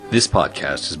This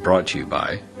podcast is brought to you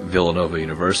by Villanova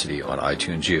University on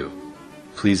iTunes U.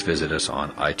 Please visit us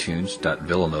on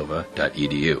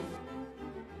itunes.villanova.edu.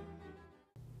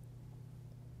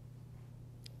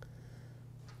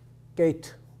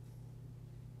 Gate.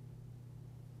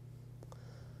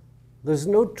 There's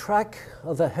no track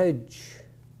of a hedge,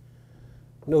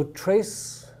 no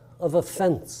trace of a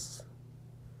fence.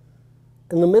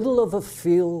 In the middle of a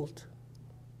field,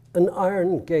 an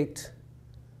iron gate,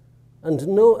 and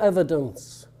no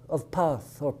evidence of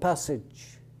path or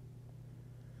passage.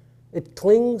 It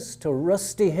clings to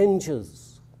rusty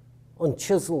hinges on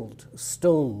chiseled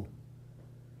stone.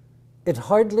 It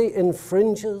hardly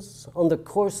infringes on the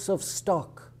course of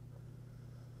stock.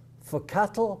 For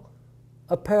cattle,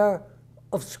 a pair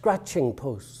of scratching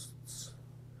posts.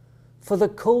 For the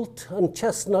colt and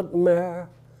chestnut mare,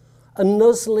 a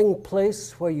nuzzling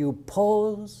place where you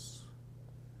pause,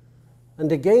 and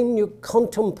again you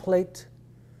contemplate,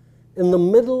 in the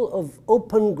middle of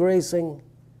open grazing,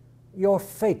 your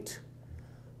fate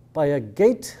by a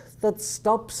gate that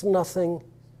stops nothing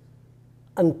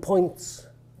and points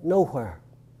nowhere.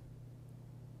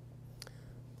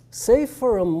 Say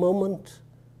for a moment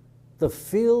the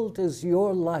field is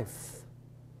your life,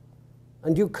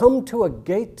 and you come to a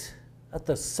gate at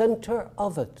the center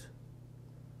of it.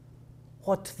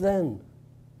 What then?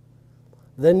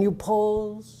 Then you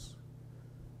pause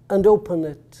and open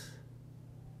it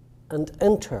and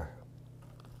enter.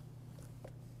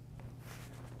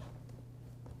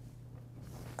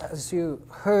 As you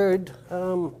heard,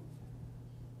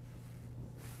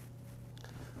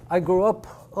 I grew up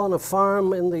on a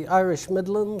farm in the Irish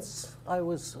Midlands. I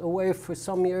was away for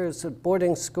some years at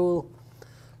boarding school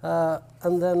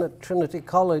and then at Trinity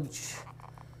College,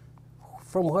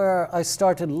 from where I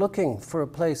started looking for a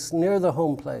place near the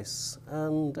home place,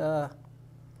 and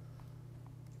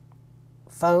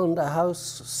found a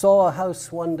house, saw a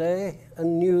house one day,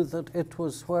 and knew that it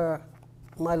was where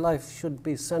my life should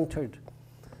be centered.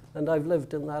 And I've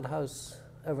lived in that house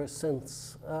ever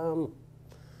since.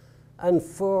 And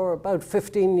for about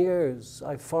 15 years,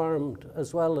 I farmed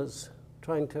as well as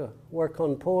trying to work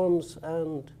on poems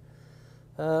and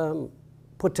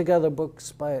put together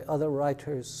books by other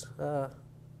writers,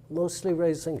 mostly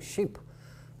raising sheep.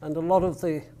 And a lot of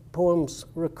the poems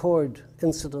record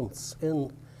incidents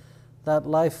in that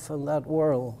life and that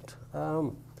world.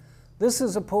 This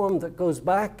is a poem that goes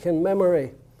back in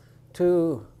memory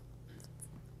to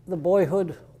the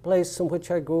boyhood place in which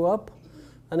I grew up,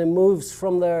 and it moves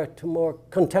from there to more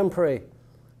contemporary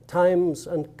times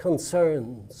and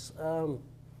concerns.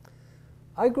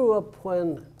 I grew up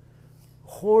when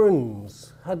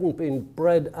horns hadn't been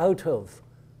bred out of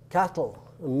cattle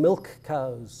and milk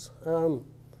cows, and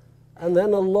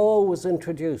then a law was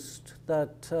introduced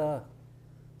that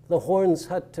the horns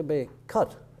had to be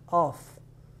cut off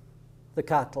the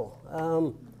cattle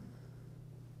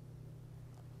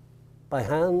by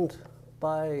hand,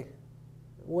 by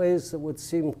ways that would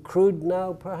seem crude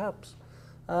now, perhaps.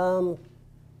 And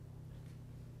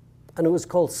it was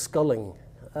called sculling.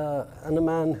 And a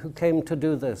man who came to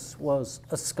do this was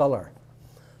a sculler.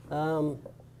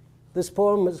 This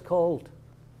poem is called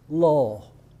Law.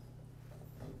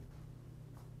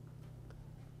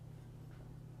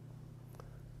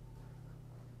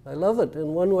 I love it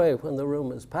in one way when the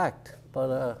room is packed,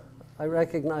 but I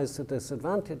recognize the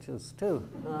disadvantages too.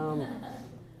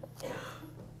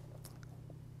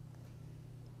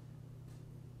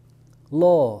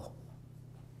 Law.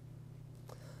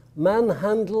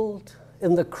 Manhandled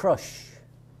in the crush,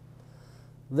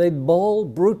 they'd bawl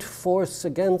brute force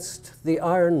against the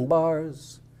iron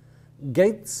bars,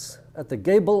 gates at the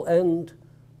gable end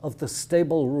of the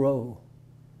stable row.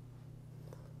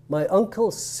 My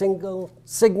uncle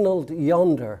signaled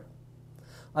yonder.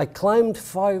 I climbed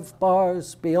 5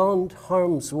 bars beyond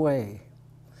harm's way,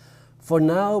 for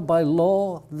now by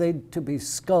law they'd to be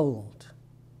sculled.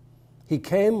 He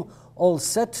came all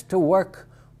set to work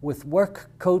with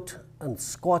work coat and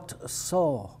squat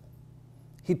saw.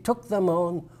 He took them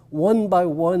on, one by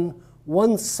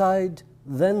one side,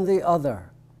 then the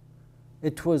other.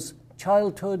 It was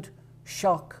childhood,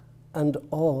 shock, and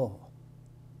awe.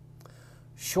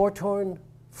 Shorthorn,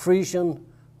 Frisian,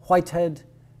 Whitehead,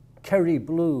 Kerry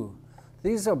Blue.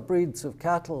 These are breeds of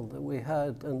cattle that we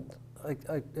had, and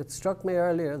it struck me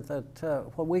earlier that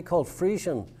what we call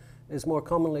Frisian is more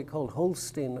commonly called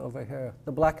Holstein over here,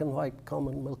 the black and white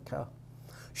common milk cow.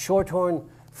 Shorthorn,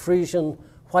 Frisian,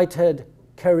 Whitehead,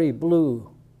 Kerry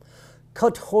Blue.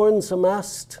 Cut horns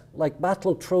amassed like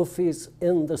battle trophies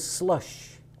in the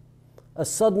slush. A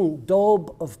sudden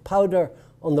daub of powder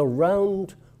on the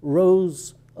round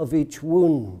rose of each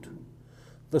wound.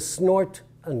 The snort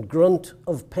and grunt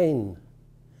of pain,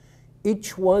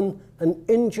 each one an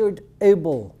injured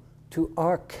Abel to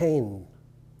arcane.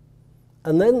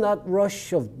 And then that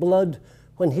rush of blood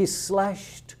when he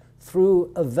slashed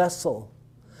through a vessel,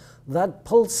 that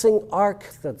pulsing arc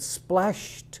that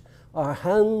splashed our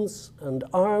hands and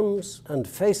arms and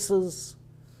faces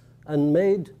and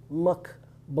made muck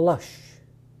blush.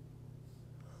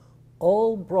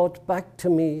 All brought back to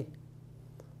me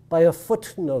by a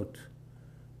footnote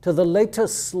to the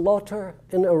latest slaughter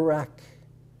in Iraq,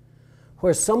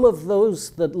 where some of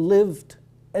those that lived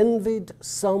envied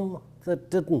some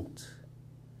that didn't.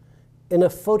 In a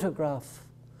photograph,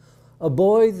 a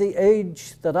boy the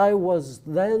age that I was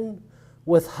then,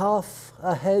 with half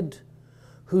a head,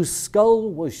 whose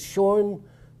skull was shorn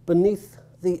beneath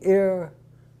the ear,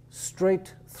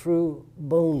 straight through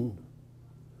bone.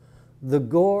 The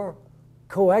gore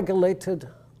coagulated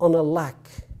on a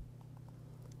lac.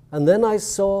 And then I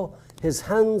saw his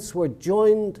hands were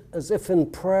joined as if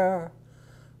in prayer,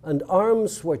 and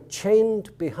arms were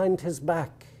chained behind his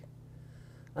back,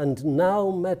 and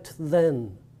now met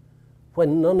then,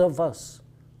 when none of us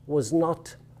was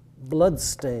not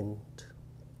bloodstained.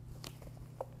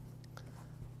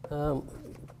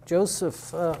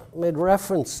 Joseph made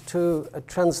reference to a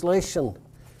translation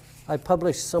I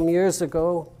published some years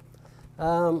ago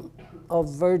of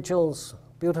Virgil's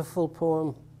beautiful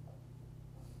poem,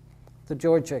 The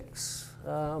Georgics.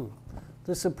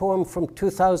 This is a poem from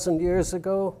 2,000 years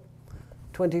ago,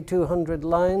 2,200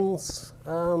 lines,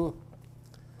 a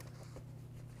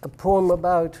poem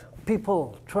about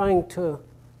people trying to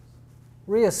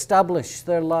reestablish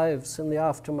their lives in the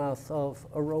aftermath of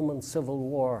a Roman civil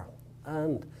war.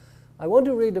 And I want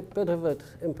to read a bit of it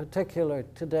in particular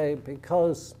today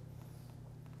because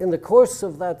in the course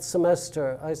of that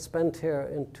semester I spent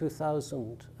here in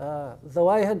 2000, though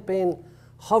I had been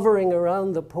hovering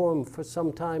around the poem for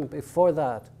some time before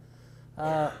that,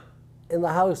 in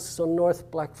the house on North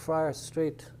Blackfriars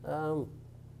Street,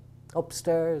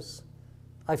 upstairs,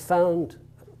 I found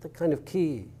the kind of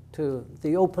key to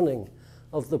the opening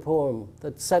of the poem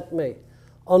that set me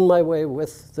on my way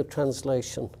with the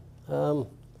translation.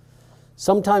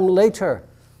 Sometime later,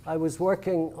 I was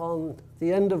working on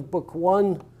the end of book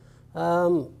one,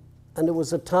 and it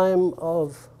was a time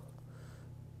of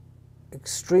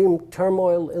extreme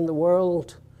turmoil in the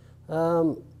world,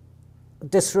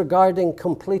 disregarding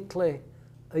completely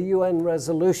a UN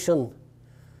resolution.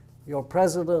 Your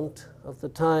president of the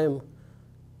time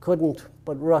couldn't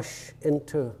but rush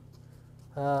into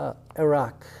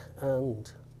Iraq,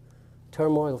 and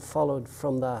turmoil followed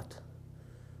from that,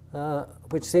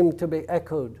 which seemed to be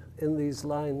echoed in these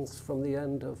lines from the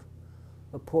end of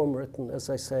a poem written, as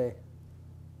I say,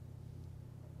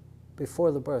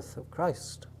 before the birth of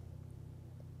Christ.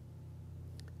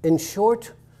 In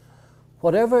short,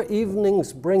 whatever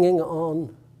evening's bringing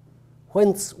on,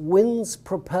 whence winds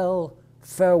propel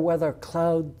fair weather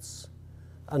clouds,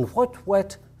 and what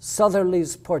wet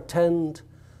southerlies portend,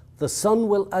 the sun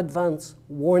will advance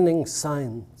warning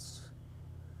signs.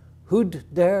 Who'd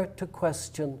dare to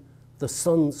question the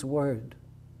sun's word?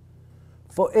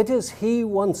 For it is he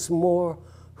once more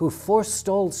who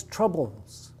forestalls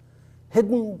troubles,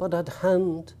 hidden but at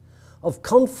hand, of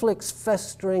conflicts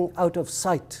festering out of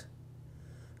sight.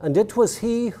 And it was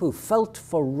he who felt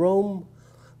for Rome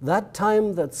that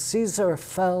time that Caesar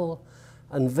fell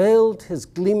and veiled his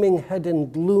gleaming head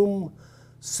in gloom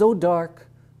so dark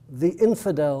the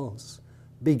infidels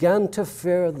began to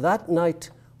fear that night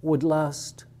would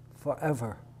last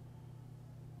forever.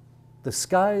 The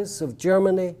skies of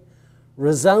Germany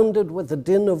resounded with the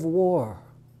din of war.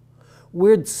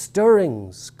 Weird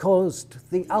stirrings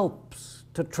caused the Alps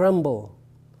to tremble.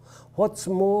 What's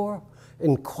more,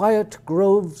 in quiet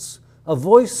groves, a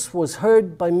voice was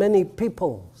heard by many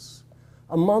peoples,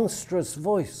 a monstrous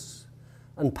voice,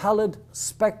 and pallid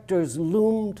specters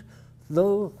loomed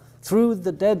through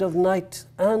the dead of night,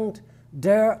 and,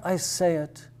 dare I say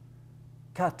it,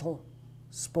 cattle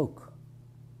spoke.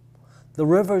 The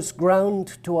rivers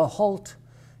ground to a halt,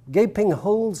 gaping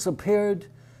holes appeared,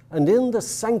 and in the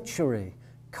sanctuary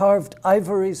carved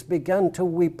ivories began to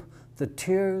weep the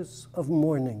tears of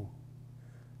mourning,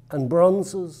 and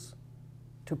bronzes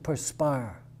to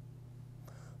perspire.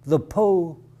 The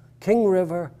Po, King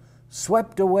River,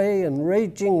 swept away in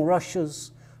raging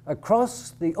rushes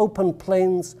across the open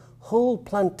plains, whole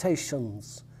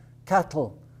plantations,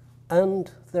 cattle,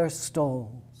 and their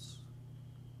stalls.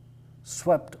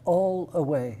 Swept all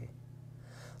away.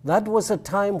 That was a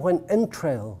time when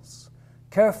entrails,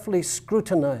 carefully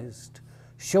scrutinized,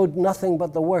 showed nothing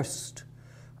but the worst,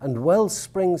 and well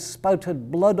springs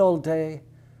spouted blood all day,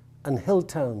 and hill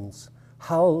towns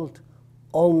howled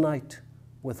all night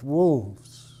with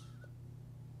wolves.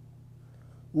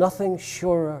 Nothing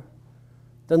surer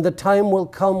than the time will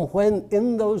come when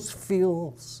in those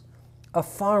fields a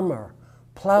farmer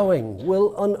ploughing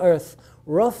will unearth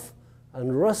rough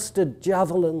and rusted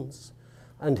javelins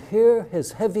and hear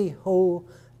his heavy hoe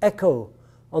echo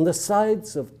on the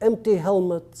sides of empty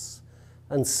helmets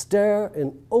and stare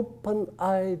in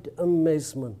open-eyed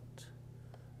amazement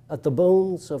at the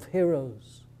bones of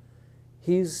heroes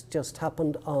he's just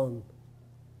happened on.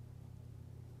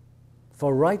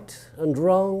 For right and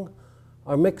wrong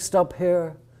are mixed up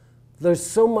here. There's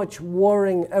so much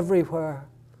warring everywhere.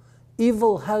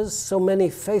 Evil has so many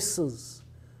faces,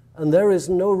 and there is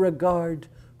no regard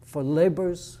for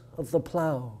labors of the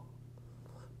plow.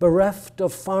 Bereft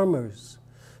of farmers,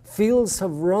 fields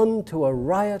have run to a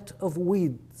riot of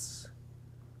weeds.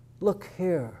 Look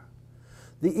here,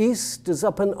 the East is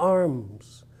up in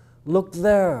arms. Look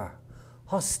there,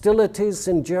 hostilities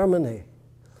in Germany.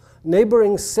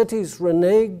 Neighboring cities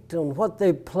reneged on what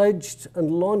they pledged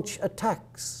and launch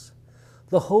attacks.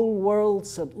 The whole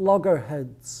world's at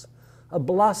loggerheads, a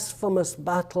blasphemous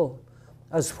battle,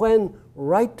 as when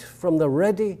right from the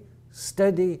ready,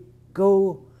 steady,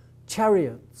 go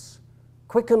chariots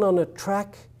quicken on a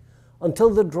track until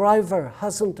the driver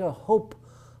hasn't a hope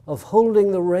of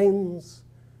holding the reins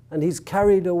and he's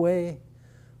carried away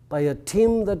by a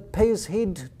team that pays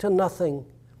heed to nothing,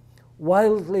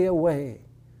 wildly away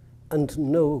and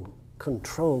no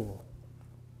control.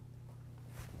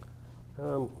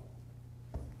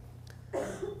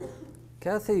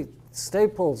 Kathy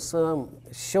Staples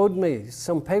showed me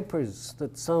some papers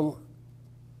that some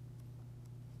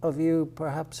of you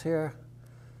perhaps here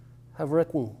have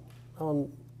written on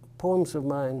poems of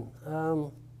mine,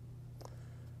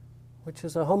 which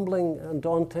is a humbling and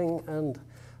daunting, and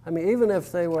I mean, even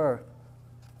if they were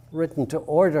written to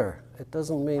order, it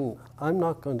doesn't mean I'm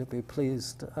not going to be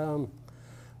pleased.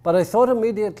 But I thought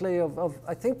immediately of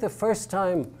I think the first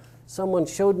time someone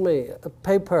showed me a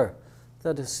paper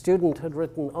that a student had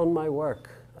written on my work,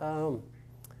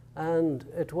 and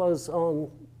it was on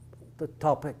the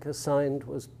topic assigned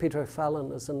was Peter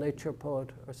Fallon as a nature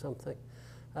poet or something.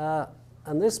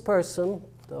 And this person,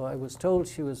 though I was told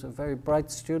she was a very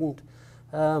bright student,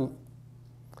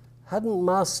 hadn't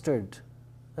mastered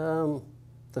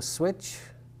the switch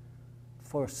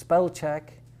for spell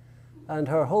check, and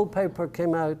her whole paper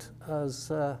came out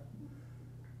as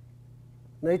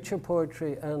nature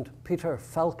poetry and Peter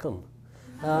Falcon.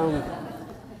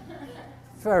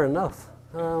 Fair enough.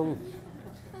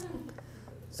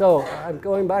 So I'm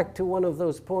going back to one of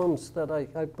those poems that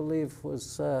I believe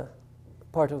was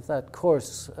part of that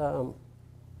course.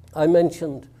 I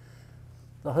mentioned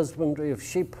the husbandry of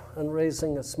sheep and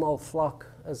raising a small flock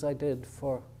as I did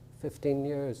for 15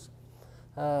 years.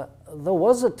 There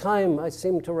was a time I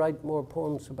seemed to write more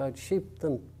poems about sheep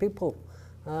than people,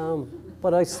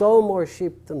 but I saw more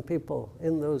sheep than people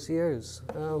in those years.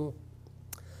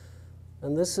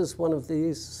 And this is one of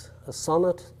these, a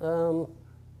sonnet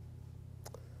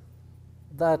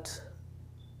that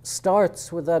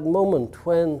starts with that moment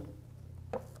when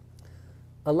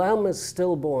a lamb is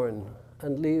stillborn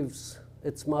and leaves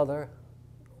its mother,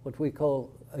 what we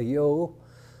call a ewe,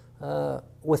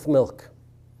 with milk.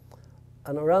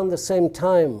 And around the same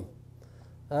time,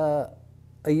 a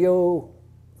ewe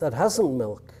that hasn't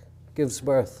milk gives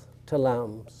birth to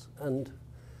lambs. And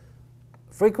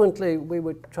frequently we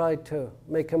would try to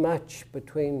make a match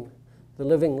between the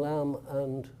living lamb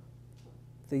and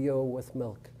the ewe with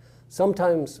milk.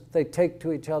 Sometimes they take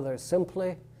to each other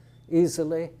simply,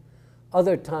 easily.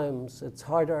 Other times it's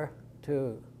harder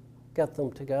to get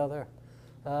them together.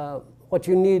 What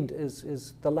you need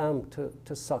is the lamb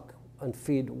to suck and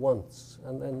feed once,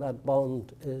 and then that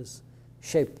bond is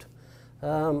shaped.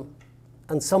 And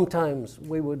sometimes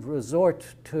we would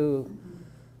resort to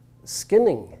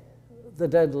skinning the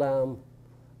dead lamb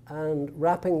and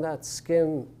wrapping that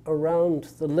skin around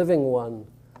the living one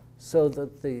so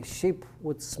that the sheep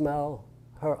would smell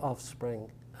her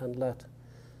offspring and let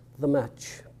the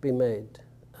match be made.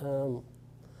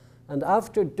 And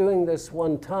after doing this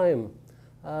one time,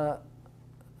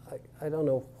 I don't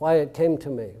know why it came to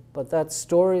me, but that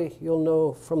story you'll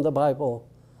know from the Bible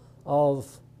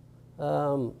of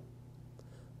the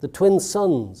twin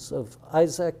sons of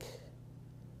Isaac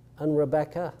and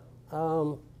Rebekah,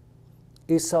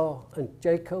 Esau and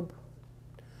Jacob.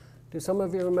 Do some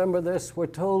of you remember this? We're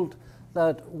told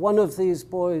that one of these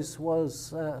boys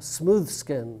was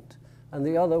smooth-skinned and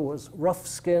the other was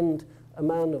rough-skinned, a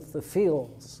man of the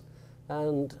fields.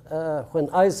 And when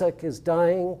Isaac is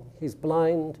dying, he's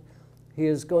blind, he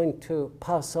is going to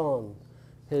pass on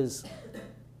his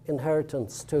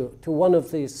inheritance to one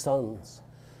of these sons.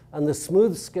 And the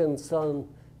smooth-skinned son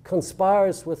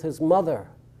conspires with his mother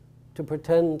to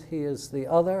pretend he is the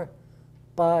other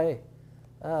by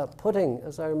putting,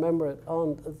 as I remember it,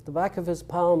 on the back of his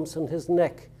palms and his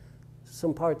neck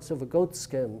some parts of a goat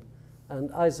skin.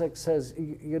 And Isaac says,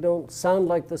 "You don't sound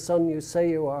like the son you say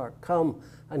you are. Come."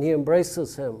 And he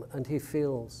embraces him, and he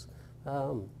feels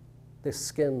this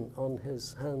skin on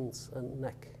his hands and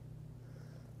neck.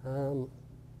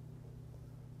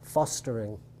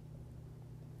 Fostering.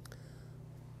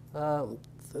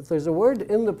 There's a word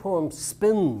in the poem,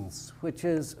 spins, which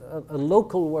is a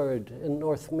local word in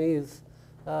North Meath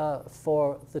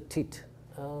for the teat.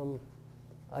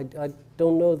 I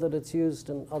don't know that it's used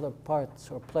in other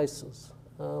parts or places.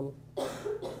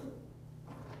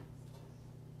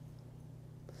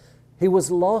 He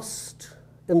was lost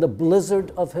in the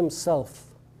blizzard of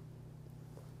himself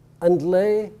and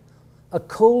lay a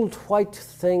cold white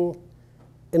thing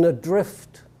in a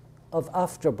drift of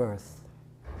afterbirth.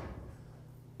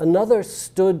 Another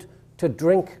stood to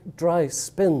drink dry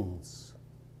spins.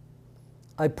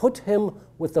 I put him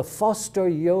with the foster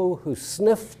yo who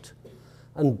sniffed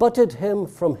and butted him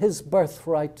from his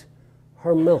birthright,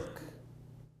 her milk.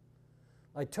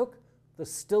 I took the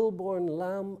stillborn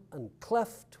lamb and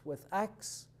cleft with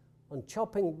axe on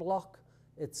chopping block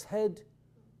its head,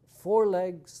 4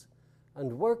 legs,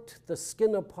 and worked the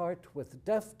skin apart with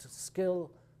deft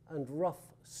skill and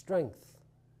rough strength.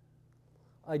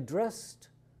 I dressed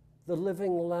the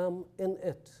living lamb in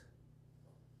it.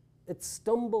 It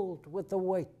stumbled with the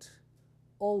weight,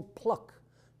 all pluck,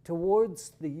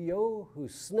 towards the yo who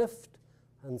sniffed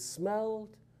and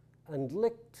smelled and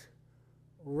licked.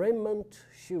 Raiment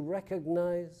she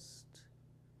recognized.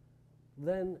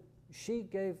 Then she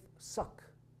gave suck,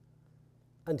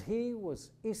 and he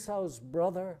was Esau's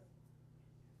brother,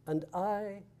 and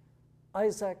I,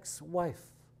 Isaac's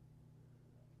wife,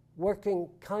 working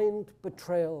kind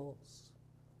betrayals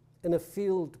in a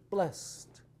field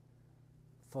blessed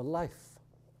for life.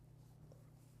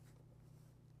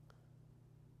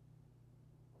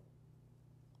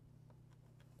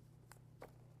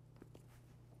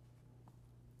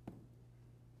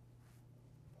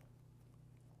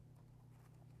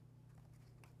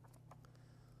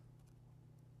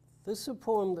 This is a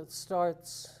poem that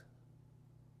starts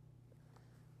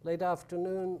late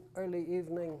afternoon, early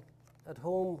evening, at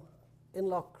home in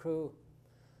Loughcrew,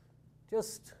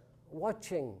 just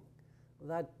watching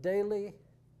that daily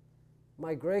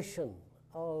migration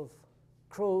of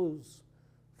crows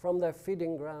from their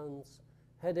feeding grounds,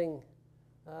 heading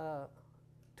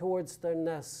towards their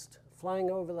nest, flying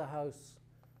over the house,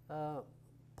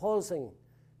 pausing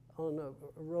on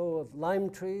a row of lime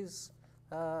trees,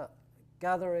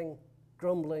 gathering,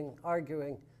 grumbling,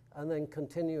 arguing, and then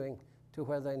continuing to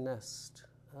where they nest.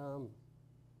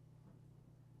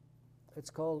 It's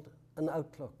called An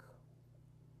Outlook.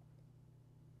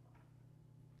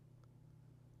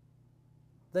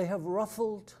 They have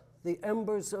ruffled the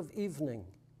embers of evening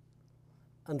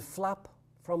and flap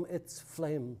from its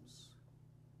flames.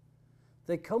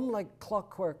 They come like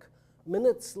clockwork,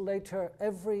 minutes later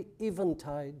every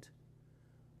eventide,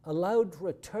 a loud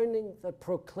returning that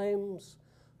proclaims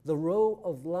the row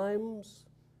of limes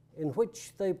in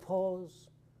which they pause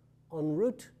en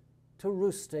route to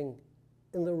roosting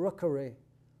in the rookery,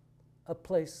 a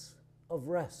place of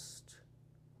rest.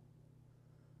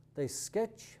 They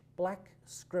sketch black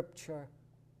scripture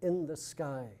in the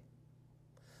sky.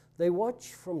 They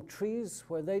watch from trees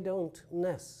where they don't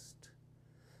nest.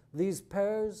 These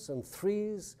pairs and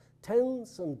threes,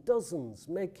 tens and dozens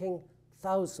making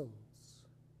thousands.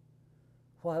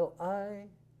 While I,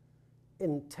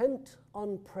 intent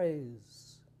on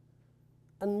praise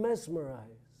and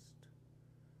mesmerized,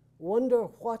 wonder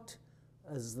what,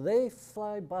 as they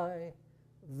fly by,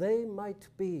 they might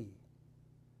be,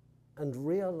 and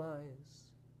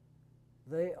realize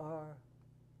they are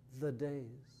the days.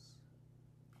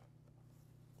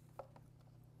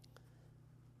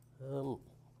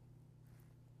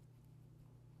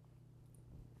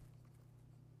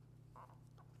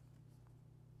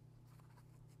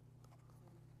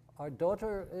 Our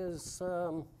daughter is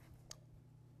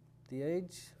the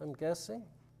age, I'm guessing,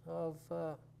 of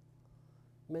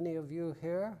many of you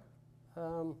here.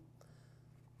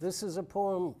 This is a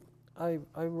poem I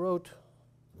wrote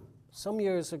some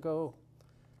years ago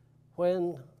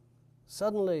when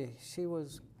suddenly she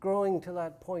was growing to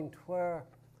that point where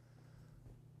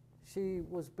she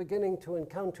was beginning to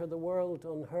encounter the world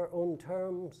on her own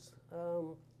terms,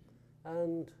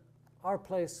 and our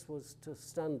place was to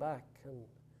stand back and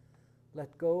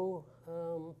let go.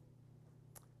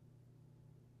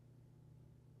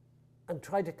 and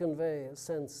try to convey a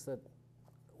sense that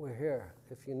we're here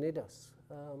if you need us.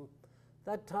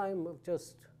 That time of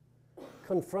just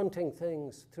confronting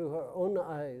things through her own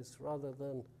eyes rather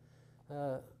than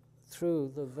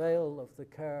through the veil of the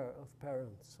care of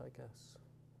parents, I guess.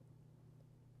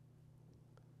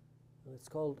 And it's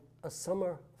called A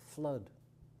Summer Flood.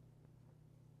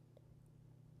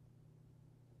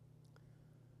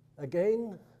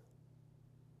 Again,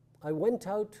 I went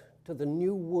out to the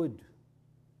new wood,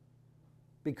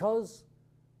 because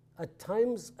at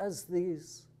times as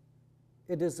these,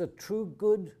 it is a true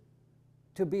good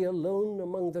to be alone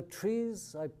among the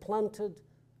trees I planted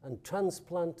and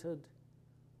transplanted,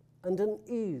 and an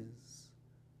ease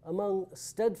among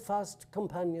steadfast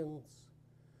companions,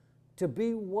 to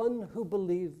be one who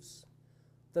believes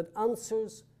that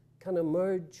answers can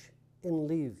emerge in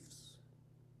leaves.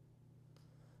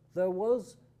 There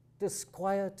was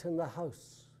disquiet in the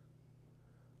house,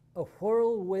 a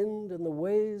whirlwind in the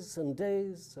ways and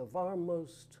days of our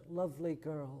most lovely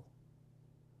girl.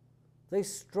 They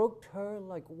stroked her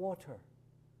like water,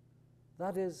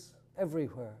 that is,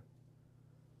 everywhere.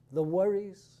 The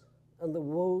worries and the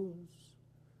woes,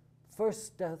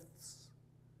 first deaths,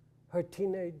 her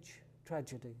teenage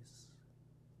tragedies.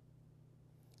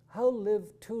 How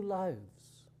live two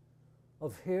lives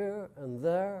of here and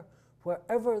there,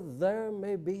 wherever there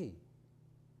may be?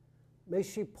 May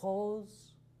she pause,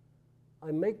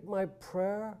 I make my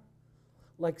prayer,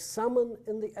 like salmon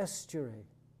in the estuary,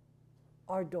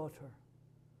 our daughter,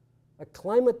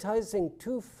 acclimatizing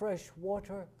to fresh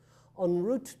water, en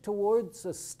route towards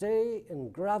a stay in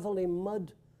gravelly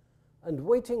mud, and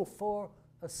waiting for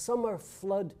a summer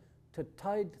flood to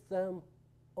tide them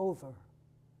over.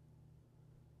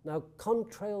 Now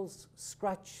contrails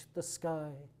scratch the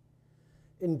sky.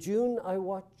 In June I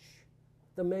watch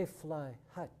the mayfly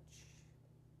hatch.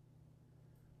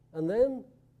 And then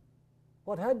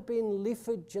what had been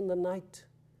leafage in the night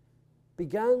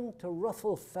began to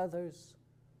ruffle feathers,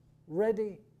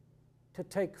 ready to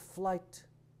take flight.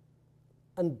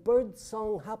 And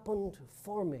birdsong happened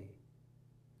for me.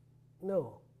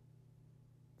 No,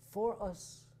 for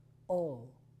us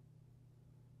all.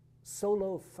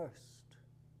 Solo first,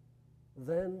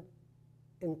 then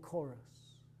in chorus.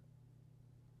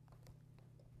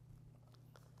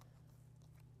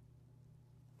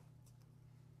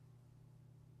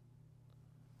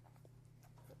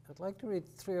 I'd like to read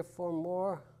 3 or 4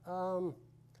 more,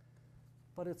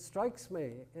 but it strikes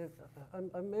me, if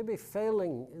I'm maybe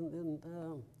failing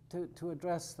to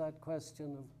address that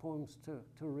question of poems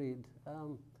to read.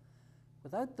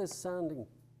 Without this sounding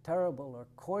terrible or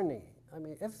corny, I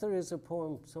mean, if there is a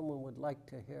poem someone would like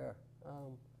to hear,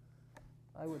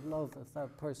 I would love if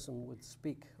that person would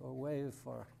speak or wave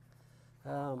or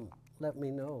let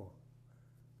me know.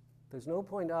 There's no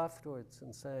point afterwards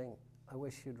in saying, I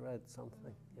wish you'd read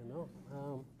something, you know?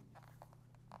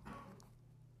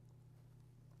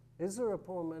 Is there a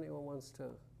poem anyone wants to?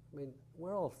 I mean,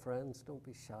 we're all friends, don't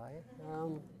be shy.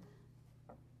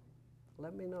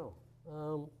 Let me know.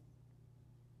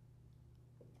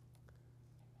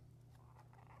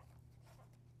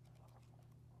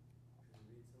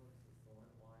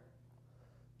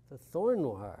 The Thorn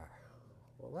Wire.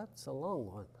 Well, that's a long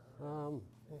one.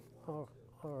 All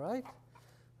right.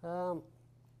 I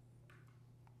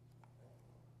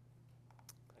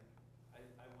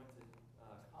went to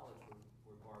college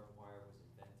where barbed wire was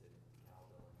invented in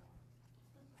Cowbell,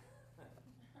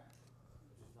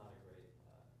 which is not a great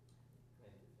claim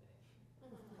to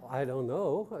fame. I don't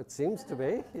know. It seems to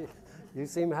be. You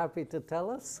seem happy to tell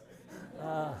us.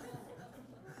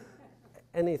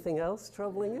 Anything else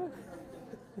troubling you?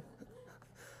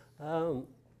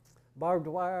 Barbed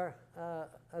wire,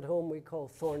 at home we call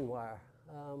thorn wire.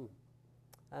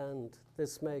 And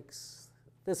this makes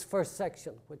this first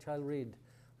section, which I'll read.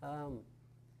 I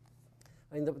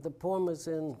mean, the poem is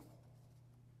in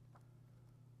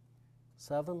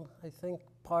 7, I think,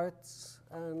 parts.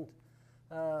 And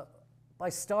by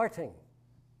starting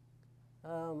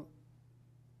to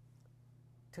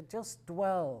just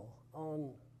dwell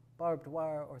on barbed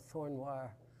wire or thorn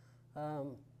wire,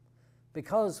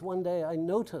 because one day I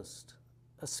noticed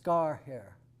a scar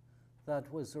here that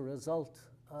was a result.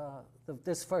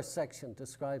 This first section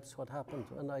describes what happened,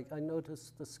 and I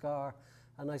noticed the scar,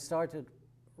 and I started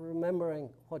remembering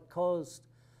what caused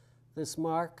this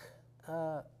mark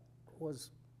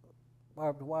was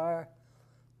barbed wire,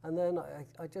 and then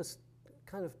I just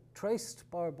kind of traced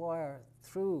barbed wire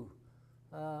through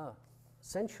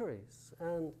centuries,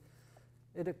 and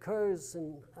it occurs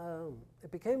in,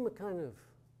 it became a kind of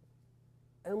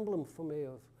emblem for me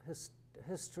of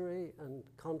history and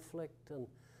conflict and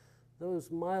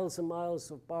those miles and miles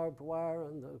of barbed wire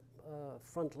on the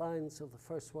front lines of the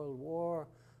First World War,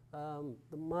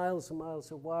 the miles and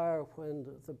miles of wire when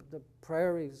the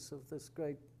prairies of this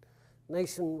great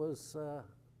nation was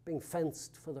being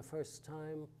fenced for the first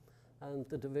time, and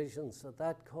the divisions that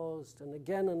that caused, and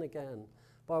again,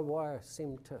 barbed wire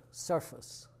seemed to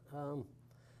surface.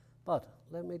 But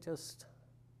let me just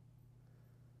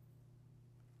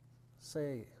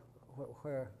say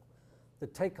where the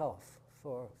takeoff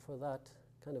for that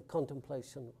kind of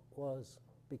contemplation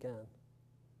began.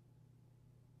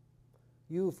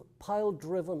 You've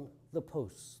pile-driven the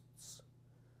posts.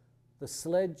 The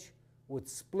sledge would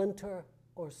splinter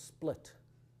or split.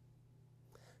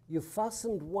 You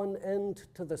fastened one end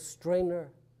to the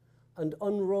strainer and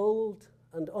unrolled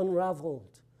and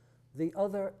unraveled the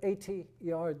other 80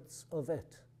 yards of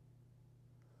it.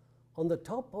 On the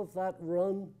top of that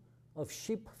run of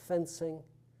sheep fencing,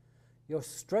 you're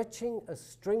stretching a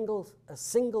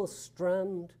single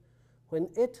strand when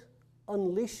it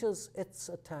unleashes its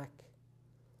attack.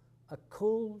 A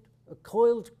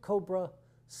coiled cobra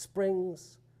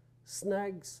springs,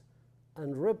 snags,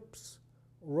 and rips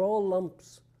raw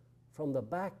lumps from the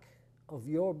back of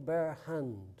your bare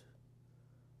hand,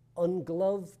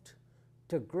 ungloved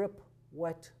to grip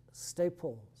wet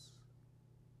staples.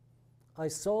 I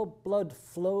saw blood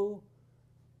flow,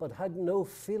 but had no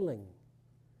feeling.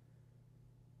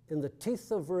 In the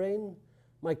teeth of rain,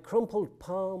 my crumpled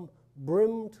palm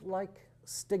brimmed like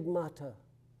stigmata.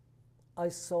 I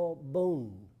saw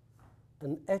bone,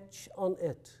 an etch on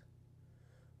it,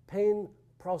 pain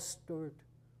prostrate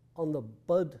on the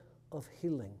bud of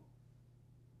healing.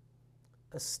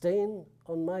 A stain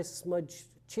on my smudged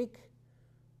cheek,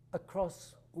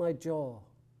 across my jaw.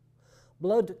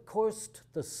 Blood coursed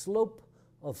the slope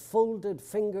of folded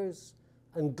fingers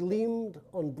and gleamed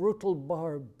on brutal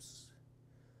barbs.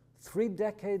 3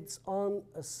 decades on,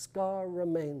 a scar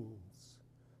remains,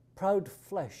 proud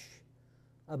flesh,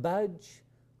 a badge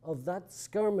of that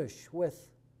skirmish with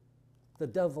the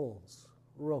devil's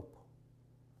rope.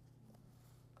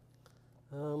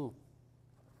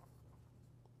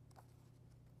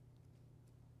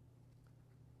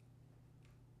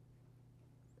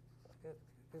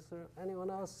 Is there anyone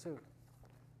else who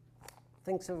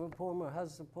thinks of a poem or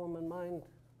has a poem in mind?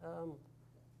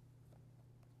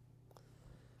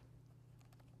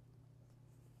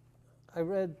 I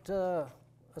read A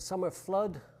Summer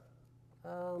Flood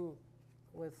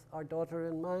with our daughter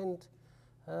in mind.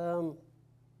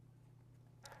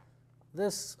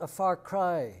 This, A Far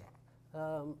Cry,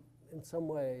 in some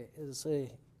way, is a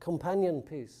companion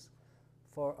piece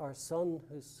for our son,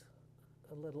 who's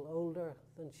a little older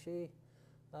than she.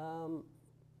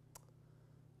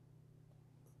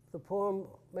 The poem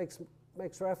makes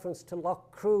reference to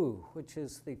Loch Crew, which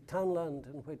is the townland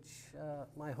in which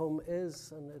my home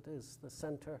is, and it is the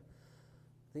center,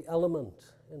 the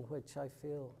element in which I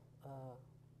feel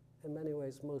in many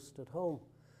ways most at home.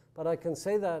 But I can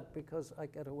say that because I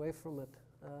get away from it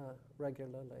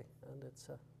regularly, and it's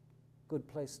a good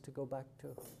place to go back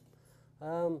to.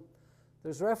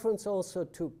 There's reference also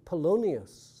to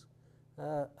Polonius,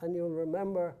 and you'll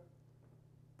remember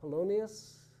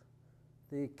Polonius,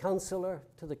 the counselor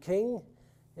to the king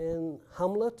in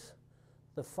Hamlet,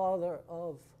 the father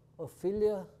of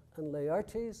Ophelia and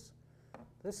Laertes.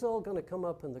 This is all going to come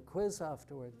up in the quiz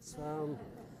afterwards.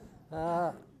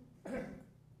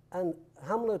 And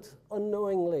Hamlet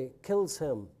unknowingly kills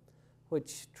him,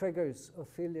 which triggers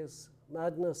Ophelia's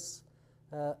madness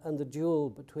and the duel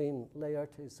between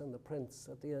Laertes and the prince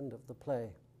at the end of the play.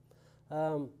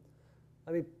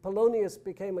 I mean, Polonius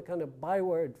became a kind of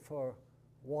byword for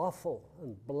waffle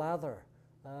and blather.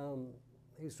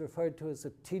 He's referred to as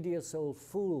a tedious old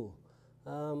fool.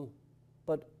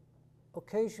 But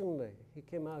occasionally he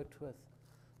came out with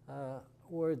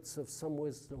words of some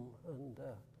wisdom and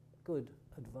good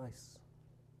advice.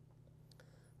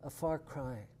 A Far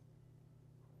Cry.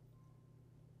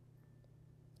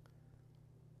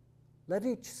 Let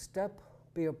each step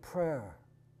be a prayer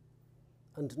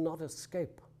and not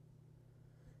escape.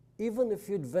 Even if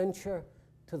you'd venture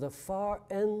to the far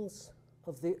ends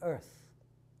of the earth,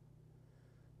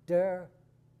 dare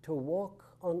to walk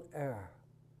on air.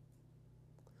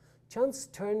 Chance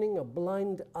turning a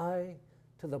blind eye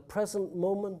to the present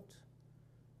moment,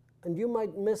 and you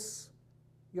might miss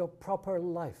your proper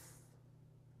life.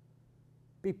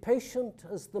 Be patient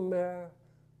as the mare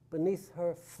beneath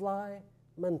her fly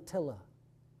mantilla.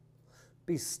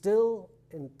 Be still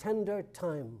in tender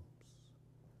times.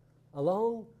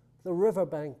 Along the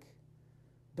riverbank,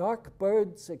 dark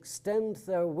birds extend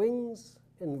their wings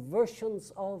in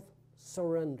versions of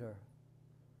surrender.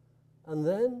 And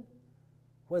then,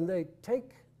 When they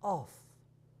take off,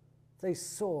 they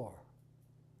soar.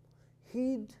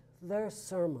 Heed their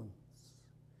sermons.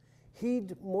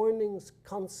 Heed morning's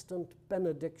constant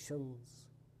benedictions,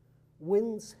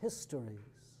 wind's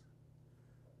histories.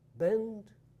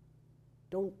 Bend,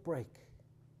 don't break.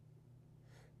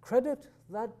 Credit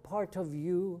that part of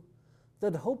you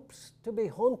that hopes to be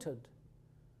haunted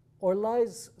or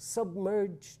lies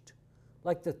submerged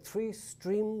like the three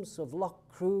streams of Loch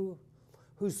Crew,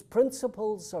 whose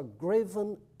principles are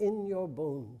graven in your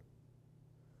bone.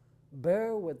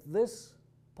 Bear with this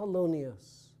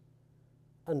Polonius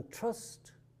and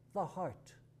trust the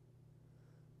heart.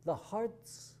 The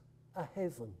heart's a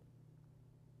haven.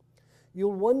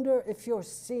 You'll wonder if you're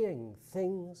seeing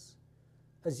things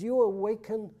as you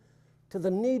awaken to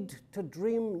the need to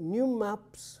dream new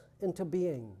maps into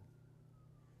being.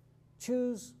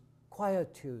 Choose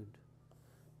quietude.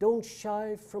 Don't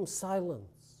shy from silence.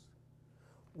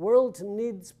 World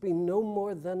needs be no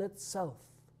more than itself.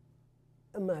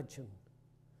 Imagine.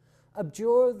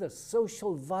 Abjure the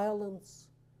social violence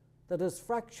that has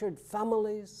fractured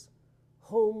families,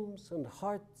 homes, and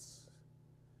hearts.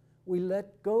 We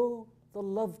let go the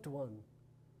loved one,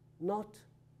 not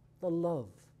the love,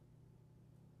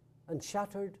 and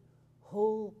shattered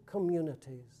whole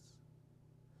communities.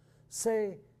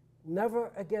 Say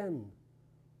never again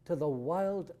to the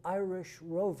wild Irish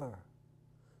rover,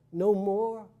 no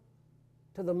more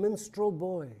to the minstrel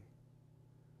boy.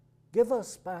 Give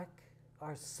us back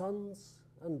our sons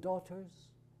and daughters.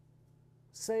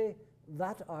 Say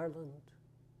that Ireland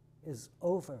is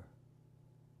over.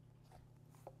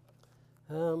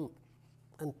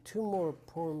 And two more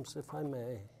poems, if I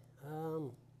may.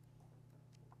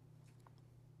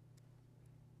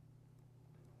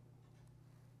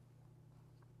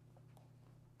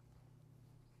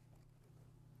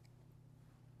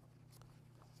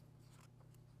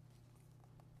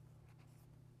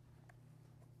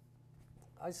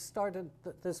 I started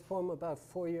this poem about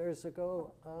 4 years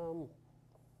ago. I'll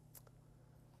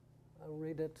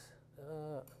read it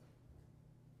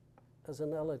as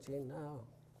an elegy now.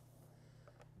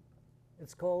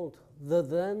 It's called The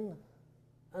Then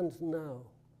and Now.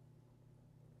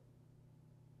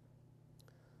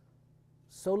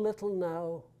 So little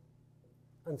now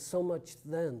and so much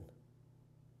then.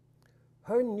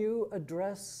 Her new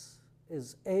address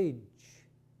is age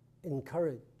in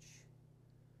courage.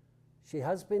 She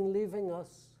has been leaving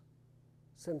us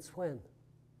since when?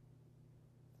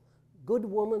 Good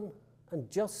woman and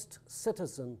just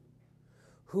citizen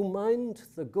who mined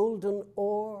the golden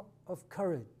ore of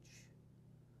courage.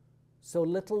 So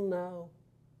little now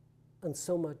and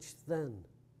so much then.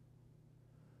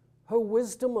 Her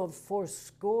wisdom of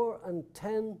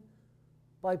 80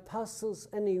 bypasses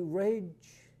any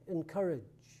rage in courage.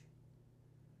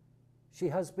 She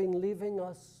has been leaving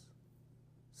us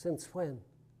since when?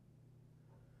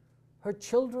 Her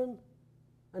children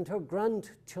and her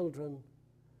grandchildren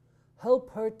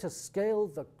help her to scale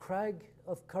the crag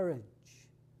of courage.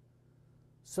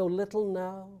 So little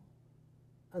now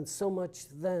and so much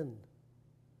then.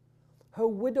 Her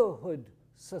widowhood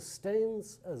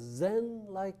sustains a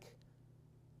zen-like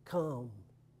calm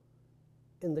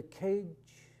in the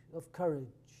cage of courage.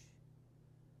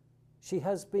 She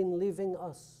has been leaving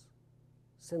us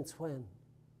since when?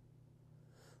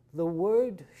 The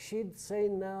word she'd say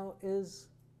now is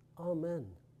Amen,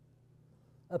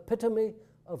 epitome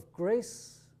of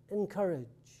grace in courage.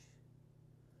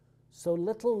 So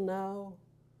little now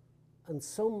and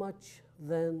so much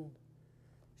then.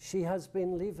 She has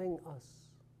been leaving us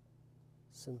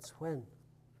since when?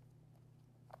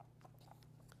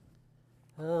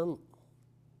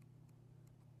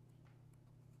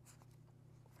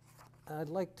 I'd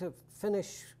like to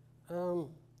finish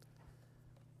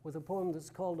with a poem that's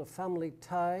called A Family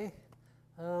Tie.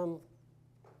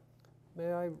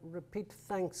 May I repeat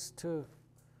thanks to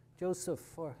Joseph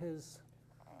for his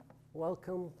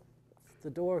welcome, the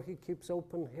door he keeps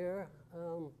open here,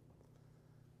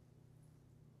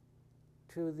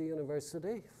 to the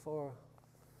university, for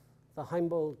the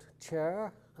Heimbold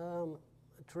Chair. A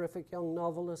terrific young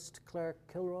novelist, Claire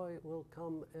Kilroy, will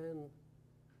come in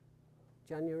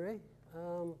January.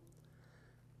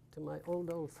 To my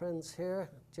old friends here,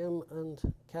 Jim and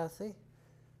Kathy.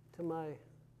 To my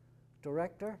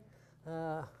director,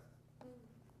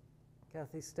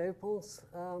 Kathy Staples.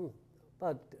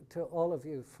 But to all of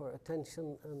you for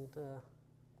attention, and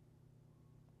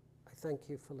I thank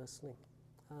you for listening.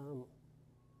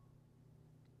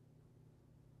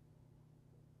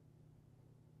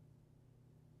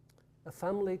 A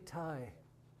family tie.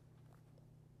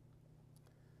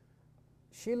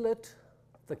 She lit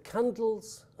the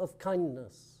candles of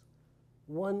kindness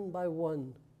one by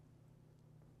one.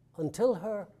 Until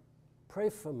her, pray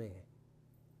for me.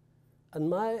 And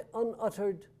my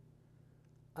unuttered,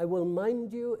 I will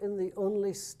mind you in the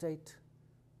only state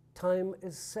time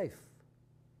is safe.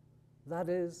 That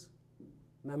is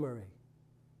memory.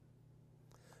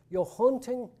 Your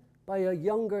haunting by a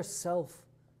younger self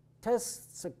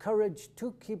tests a courage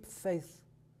to keep faith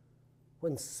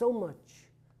when so much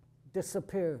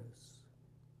disappears.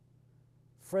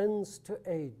 Friends to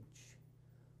age,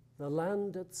 the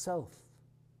land itself,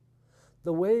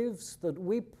 the waves that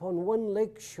weep on one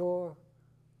lake shore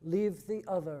leave the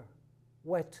other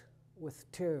wet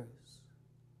with tears.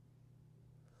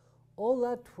 All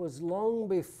that was long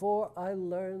before I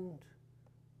learned,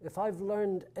 if I've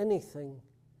learned anything,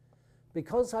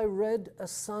 because I read a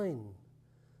sign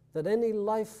that any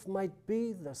life might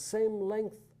be the same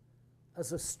length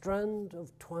as a strand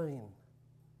of twine.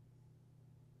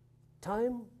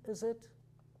 Time, is it?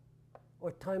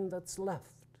 Or time that's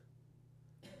left?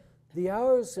 The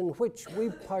hours in which we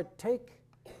partake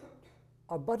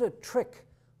are but a trick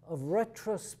of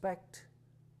retrospect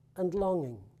and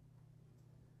longing.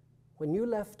 When you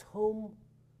left home,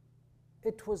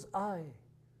 it was I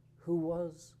who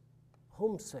was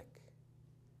homesick.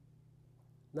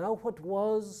 Now what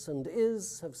was and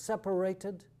is have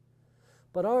separated,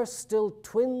 but are still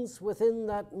twins within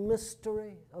that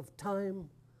mystery of time,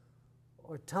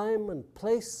 or time and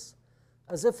place,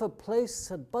 as if a place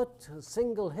had but a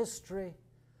single history,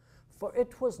 for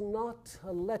it was not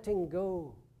a letting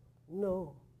go,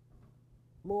 no,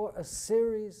 more a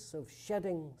series of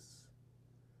sheddings.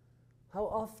 How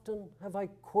often have I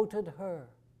quoted her,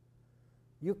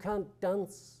 you can't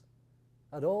dance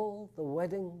at all the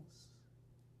weddings.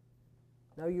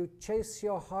 Now you chase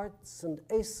your hearts and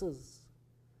aces,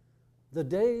 the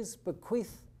days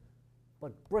bequeath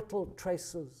but brittle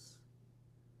traces.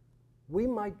 We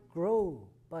might grow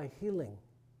by healing.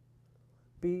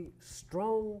 Be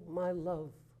strong, my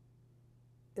love,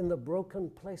 in the broken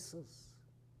places.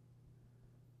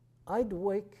 I'd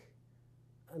wake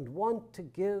and want to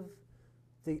give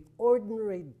the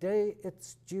ordinary day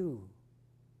its due.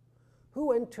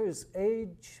 Who enters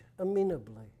age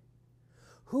amenably?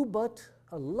 Who but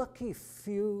a lucky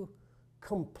few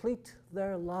complete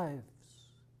their lives?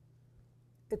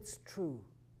 It's true.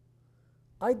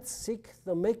 I'd seek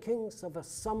the makings of a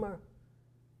summer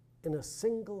in a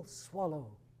single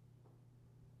swallow.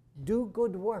 Do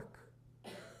good work,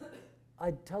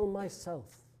 I'd tell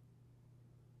myself,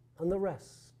 and the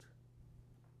rest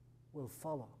will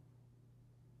follow.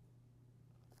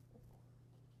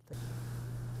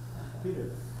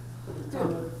 Peter, could you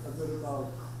comment a bit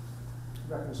about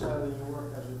reconciling your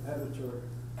work as an editor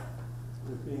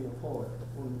with being a poet?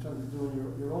 When in terms of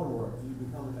doing your own work, do you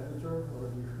become an editor, or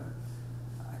do you?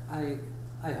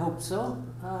 I hope so.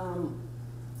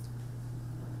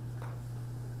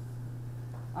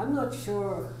 I'm not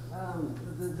sure.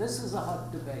 This is a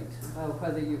hot debate about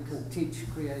whether you can teach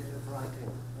creative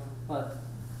writing, but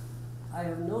I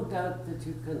have no doubt that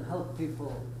you can help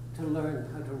people to learn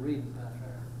how to read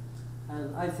better.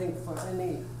 And I think for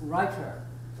any writer,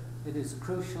 it is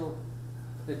crucial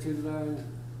that you learn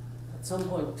at some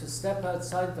point to step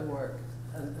outside the work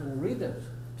and read it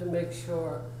to make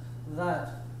sure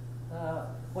that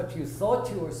what you thought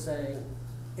you were saying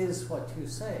is what you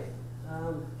say.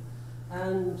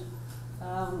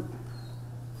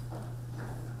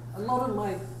 A lot of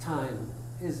my time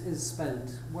is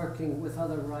spent working with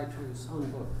other writers on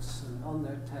books and on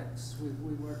their texts.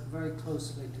 We work very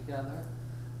closely together.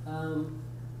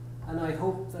 And I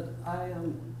hope that I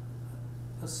am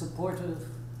a supportive,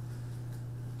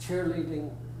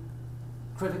 cheerleading,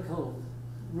 critical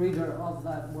reader of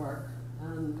that work.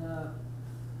 And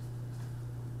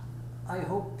I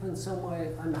hope in some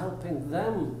way I'm helping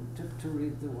them to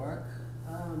read the work,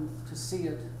 to see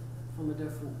it from a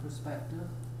different perspective.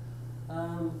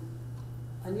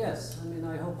 And yes, I mean,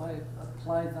 I hope I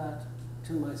apply that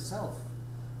to myself.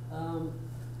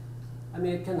 I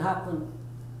mean, it can happen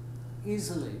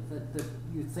easily that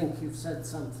you think you've said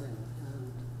something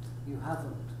and you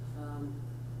haven't.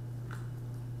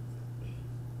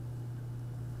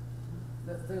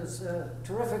 There's a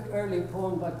terrific early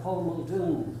poem by Paul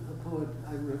Muldoon, a poet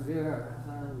I revere,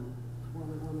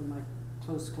 one of my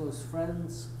close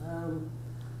friends.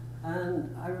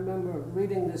 And I remember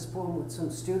reading this poem with some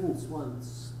students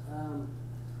once,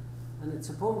 and it's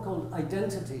a poem called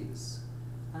Identities.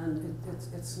 And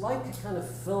it's like a kind of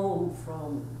film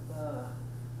from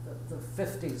the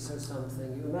 50s or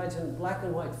something. You imagine a black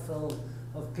and white film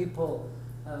of people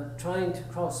trying to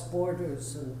cross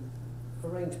borders and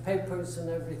arrange papers and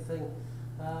everything.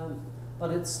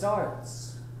 But it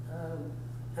starts,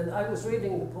 And I was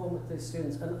reading the poem with the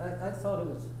students, and I thought it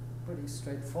was pretty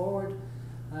straightforward,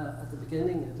 at the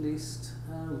beginning at least.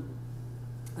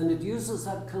 And it uses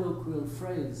that colloquial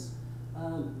phrase,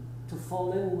 to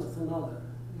fall in with another.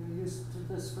 You're used to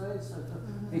this phrase?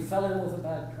 He fell in with a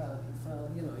bad crowd.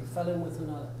 He fell in with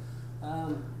another.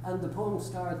 And the poem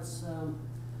starts,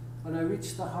 when I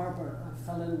reached the harbour, I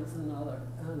fell in with another.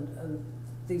 And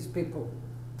these people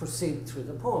proceed through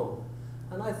the poem.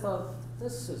 And I thought,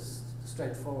 this is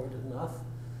straightforward enough.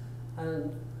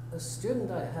 And a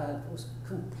student I had was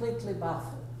completely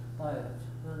baffled by it.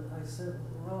 And I said,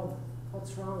 Rob,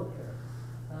 what's wrong here?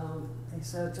 He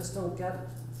said, I just don't get it.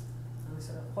 And I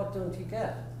said, what don't you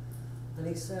get? And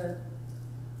he said,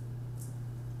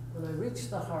 when I reached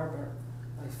the harbour,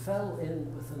 I fell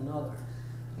in with another.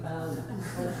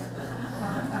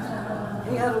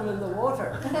 He had him in the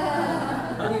water.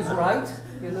 And he's right,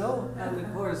 you know. And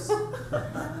of course,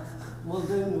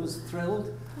 Muldoon was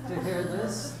thrilled to hear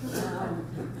this.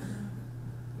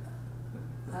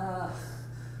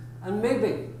 And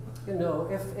maybe, you know,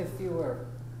 if you were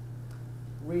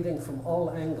reading from all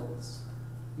angles,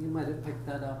 you might have picked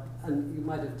that up, and you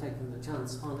might have taken the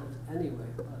chance on it anyway.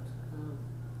 But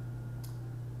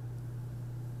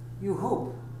you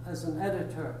hope, as an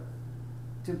editor,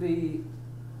 to be,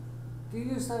 do you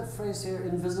use that phrase here,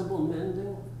 invisible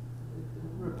mending?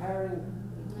 Repairing?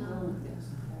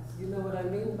 You know what I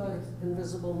mean by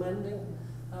invisible mending?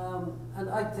 And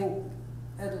I think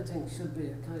editing should be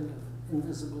a kind of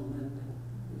invisible mending,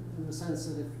 in the sense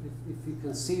that if you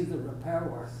can see the repair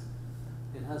work,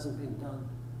 it hasn't been done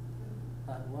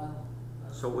that well.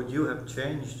 So would you have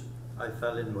changed I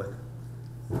Fell In With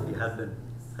if you had been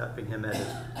helping him edit?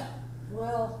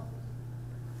 Well,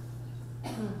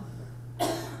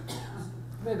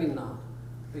 maybe not,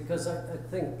 because I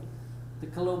think the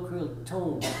colloquial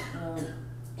tone,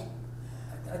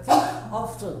 I think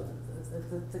often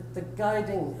the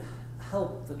guiding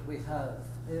help that we have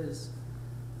is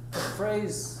the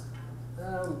phrase,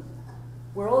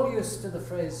 we're all used to the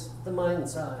phrase, the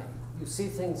mind's eye. You see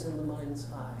things in the mind's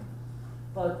eye.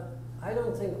 But I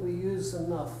don't think we use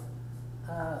enough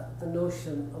the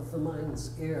notion of the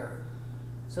mind's ear.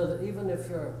 So that even if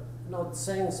you're not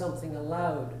saying something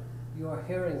aloud, you are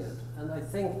hearing it. And I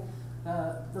think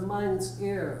the mind's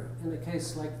ear, in a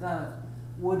case like that,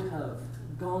 would have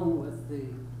gone with the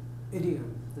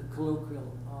idiom, the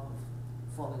colloquial of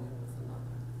falling in with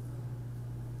another.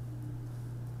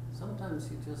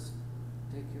 Sometimes you just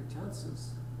take your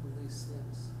chances with these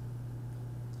things.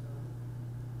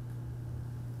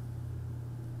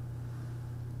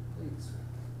 Please.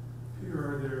 Peter,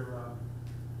 are there,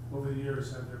 over the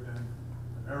years, have there been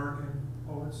American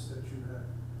poets that you have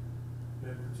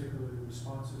been particularly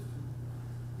responsive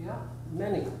to? Yeah,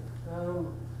 many.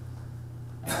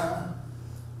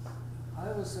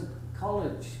 I was at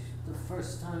college the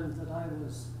first time that I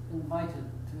was invited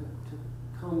to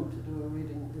come to do a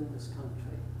reading in this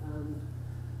country, and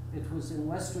it was in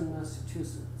Western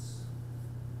Massachusetts,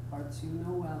 parts you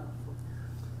know well,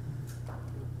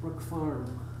 Brook Farm,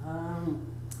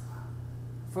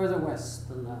 further west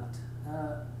than that,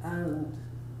 and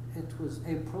it was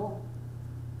April,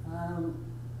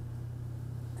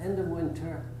 end of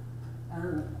winter,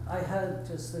 and I had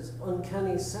just this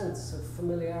uncanny sense of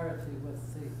familiarity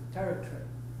with the territory,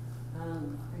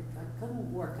 and I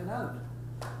couldn't work it out.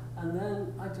 And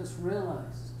then I just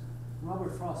realized,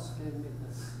 Robert Frost gave me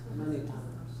this many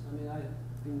times. I mean, I'd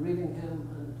been reading him,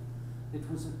 and it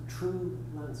was a true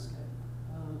landscape.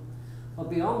 But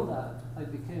beyond that, I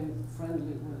became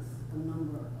friendly with a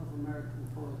number of American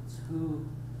poets who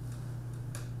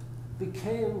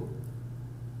became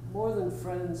more than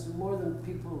friends, more than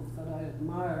people that I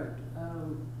admired.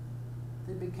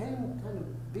 They became kind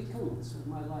of beacons of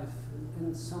my life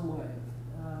in some way.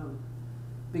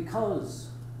 Because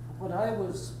what I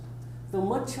was, though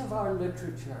much of our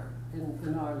literature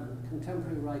in Ireland,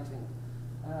 contemporary writing,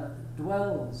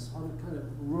 dwells on a kind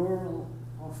of rural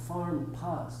or farm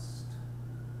past,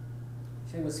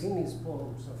 Seamus Heaney's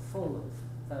poems are full of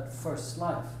that first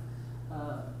life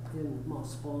in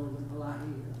Mossbawn and Balahi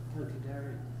and County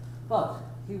Derry. But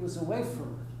he was away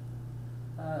from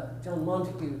it. John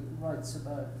Montague writes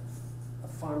about a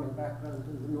farming background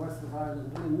in the north of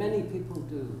Ireland. I mean, many people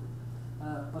do.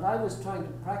 But I was trying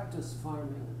to practice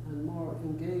farming and more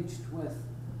engaged with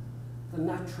the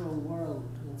natural world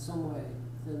in some way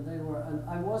than they were. And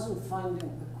I wasn't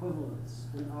finding equivalents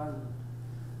in Ireland,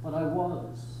 but I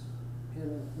was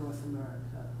in North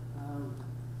America.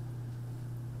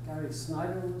 Gary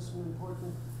Snyder was an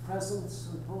important presence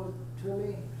and poet to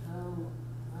me, and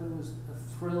it was a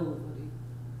thrill that he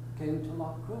came to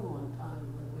Lough Crew one time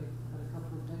when we had a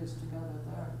couple of of days together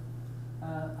there.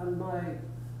 And my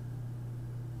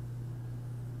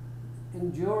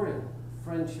enduring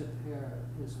friendship here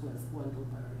is with Wendell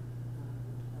Berry.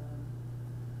 And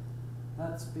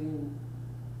that's been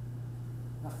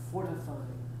a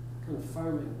fortifying,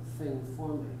 confirming thing for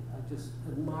me. I just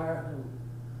admire him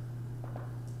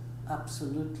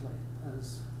absolutely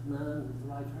as man,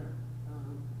 writer,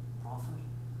 prophet,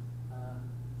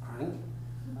 crank,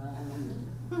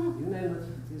 you name it.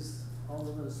 He's all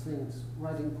of those things.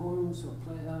 Writing poems or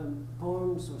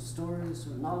poems or stories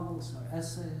or novels or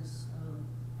essays,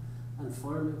 and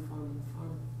farming.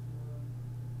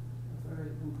 A very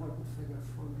important figure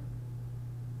for me.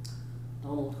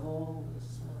 Donald Hall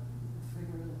is a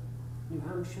figure in New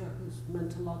Hampshire who's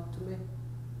meant a lot to me.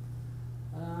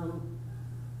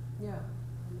 Yeah,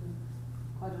 I mean,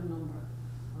 quite a number.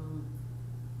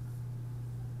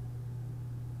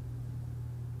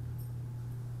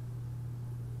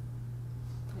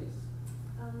 Please.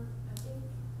 I think,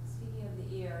 speaking of the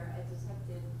ear, I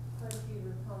detected quite a few of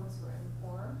your poems were in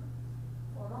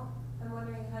formal. I'm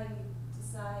wondering how you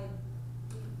decide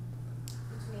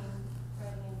between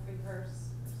writing in free verse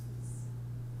versus...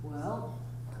 Well,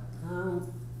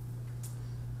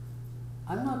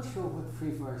 I'm not sure what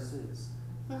free verse is.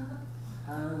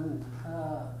 And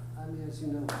I mean, as you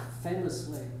know,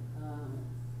 famously,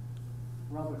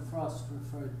 Robert Frost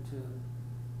referred to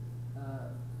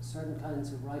certain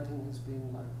kinds of writing as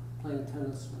being like playing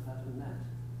tennis without a net.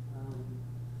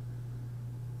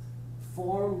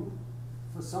 Form,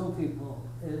 for some people,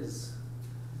 is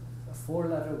a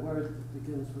four-letter word that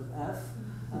begins with F,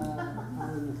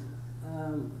 and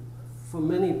for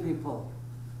many people,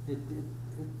 it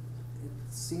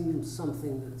seems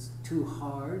something that's too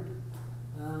hard.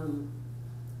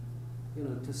 You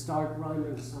know, to start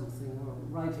rhyming something or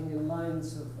writing in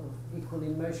lines of equally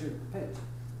measured pitch,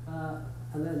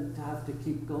 and then to have to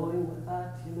keep going with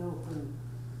that, you know, and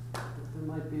there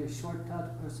might be a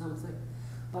shortcut or something.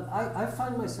 But I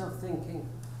find myself thinking,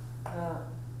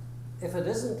 if it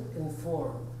isn't in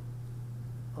form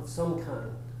of some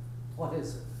kind, what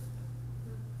is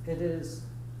it? It is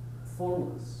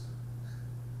formless.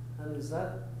 And is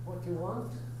that what you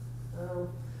want?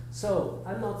 So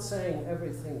I'm not saying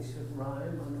everything should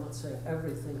rhyme. I'm not saying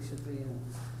everything should be in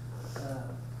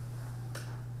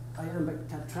iambic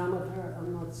tetrameter.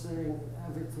 I'm not saying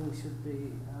everything should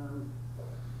be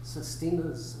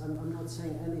sestinas. I'm not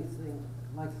saying anything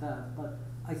like that. But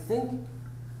I think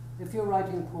if you're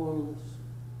writing poems,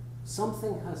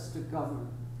 something has to govern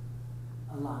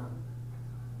a line.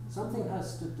 Something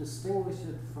has to distinguish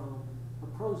it from a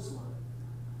prose line.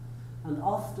 And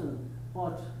often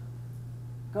what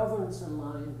governs a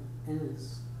line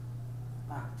is,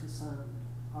 back to sound,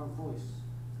 our voice.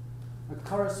 A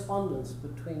correspondence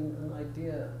between an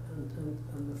idea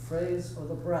and the phrase or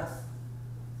the breath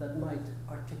that might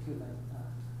articulate that.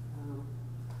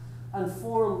 And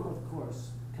form, of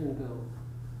course, can go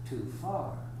too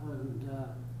far. And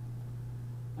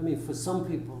I mean, for some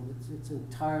people, it's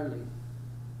entirely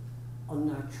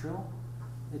unnatural.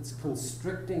 It's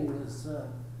constricting as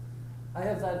I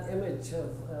have that image of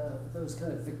those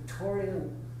kind of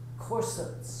Victorian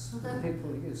corsets that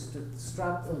people used to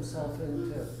strap themselves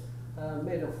into,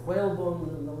 made of whalebone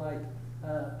and the like,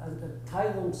 and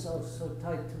tie themselves so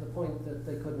tight to the point that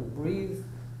they couldn't breathe.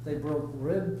 They broke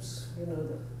ribs, you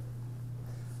know.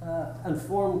 And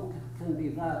form can be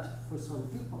that for some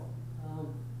people.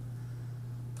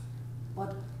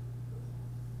 But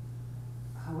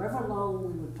however long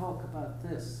we would talk about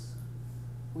this,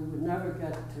 we would never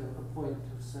get to a point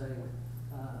of saying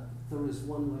there is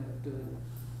one way of doing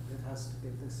it. It has to be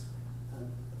this way.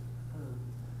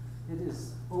 And it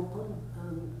is open.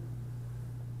 And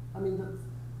I mean,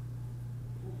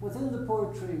 within the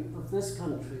poetry of this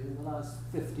country in the last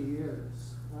 50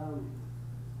 years,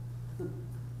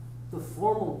 the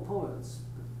formal poets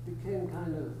became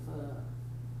kind of,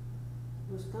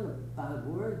 it was kind of a bad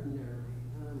word nearly,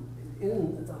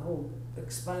 in the whole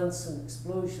expanse and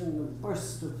explosion and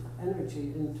burst of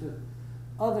energy into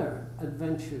other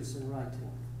adventures in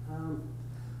writing.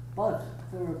 But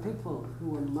there were people who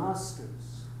were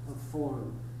masters of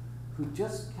form, who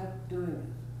just kept doing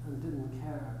it and didn't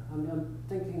care. I mean, I'm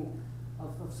thinking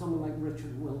of someone like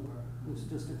Richard Wilbur, who's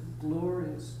just a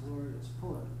glorious, glorious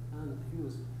poet. And he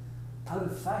was out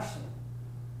of fashion,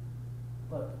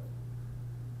 but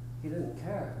he didn't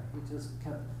care. He just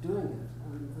kept doing it.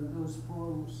 And those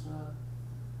poems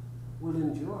will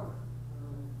endure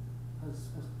as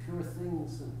pure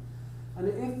things. And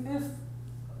if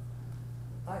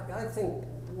I think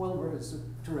Wilbur is a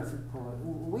terrific poet.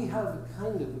 We have a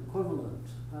kind of equivalent,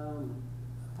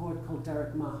 a poet called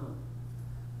Derek Mahan,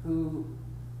 who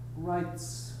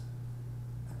writes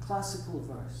a classical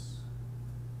verse,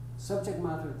 subject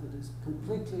matter that is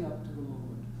completely up to the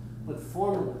moment, but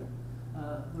formally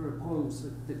there are poems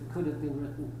that could have been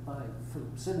written by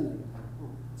Philip Sidney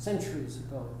centuries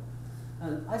ago.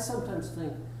 And I sometimes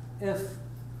think if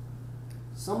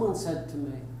someone said to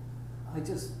me, I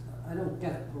don't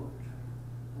get poetry,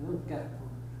 I don't get poetry.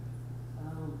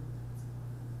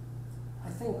 I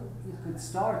think you could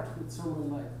start with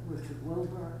someone like Richard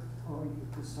Wilbur, or you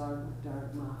could start with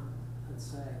Derek Mahan and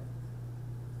say,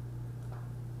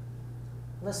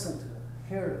 listen to it,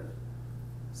 hear it,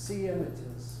 see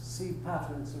images, see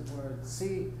patterns of words,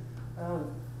 see,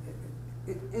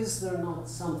 is there not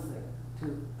something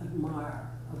to admire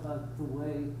about the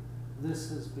way this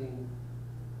has been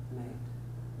made?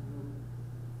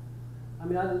 I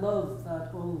mean, I love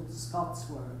that old Scots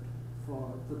word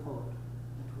for the poet.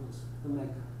 It was the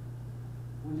maker.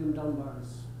 William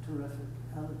Dunbar's terrific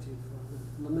elegy for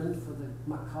the lament for the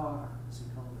Makar, as he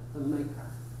called it, the maker.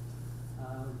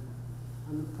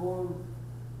 And the poem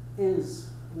is,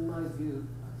 in my view,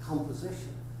 a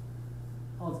composition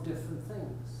of different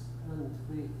things, and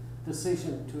the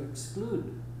decision to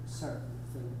exclude certain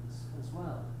things as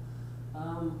well.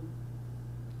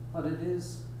 But it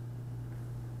is,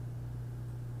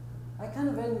 I kind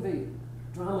of envy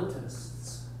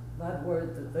dramatists, that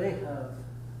word that they have,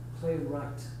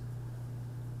 playwright,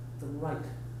 the right,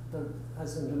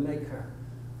 as in the maker,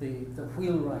 the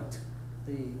wheelwright,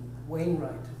 the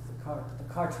Wainwright, the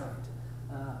cartwright,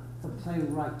 the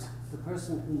playwright, the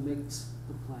person who makes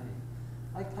the play.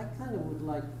 I kind of would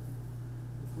like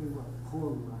if we were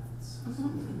poem wrights.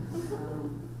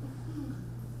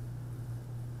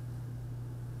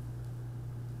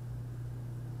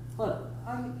 But I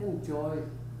enjoy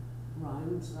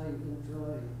rhymes, I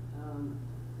enjoy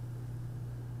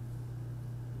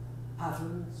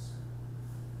patterns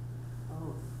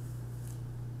of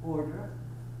order.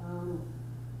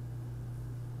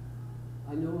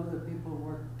 I know other people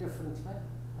work differently.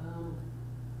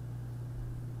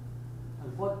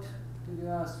 And what, did you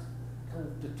ask, kind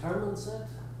of determines it?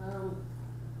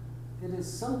 It is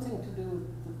something to do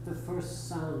with the first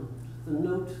sound, the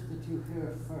note that you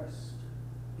hear first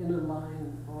in a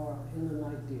line or in an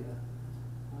idea.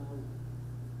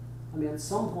 I mean, at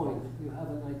some point you have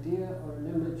an idea or an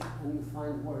image and you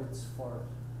find words for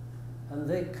it. And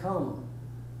they come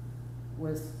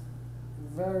with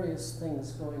various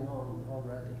things going on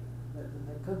already.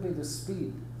 There could be the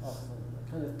speed of them,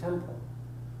 the kind of tempo,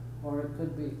 or it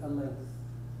could be a length,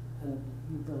 and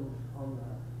you build on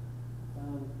that.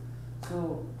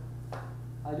 So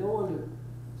I don't want to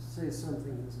say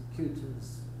something as cute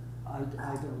as I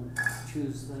don't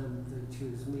choose them, they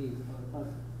choose me, but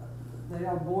they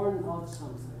are born of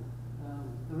something.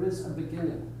 There is a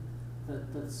beginning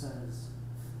that says,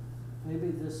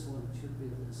 maybe this one should be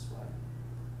this way.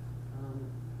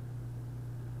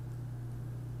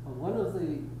 But one of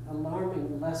the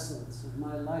alarming lessons of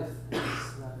my life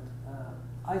is that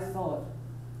I thought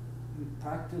you'd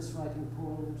practice writing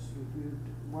poems, you'd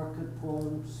work at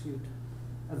poems, you'd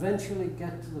eventually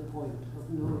get to the point of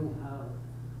knowing how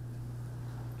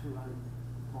to write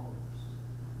poems.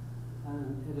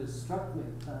 And it has struck me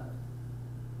that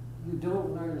you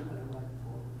don't learn how to write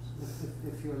poems.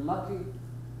 If you're lucky,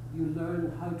 you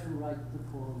learn how to write the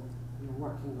poem you're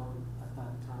working on at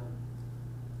that time.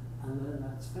 And then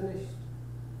that's finished,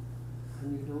 and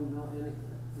you don't know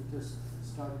anything. You just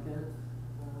start again.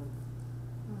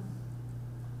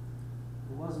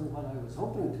 It wasn't what I was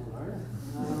hoping to learn,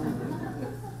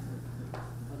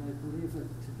 but I believe it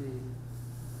to be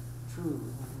true,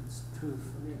 and it's true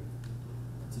for me.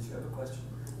 Did you have a question?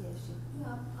 Yes,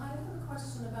 yeah, I have a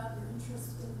question about your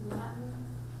interest in Latin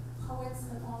poets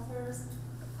and authors.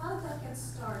 How did that get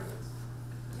started?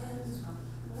 And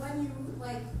when you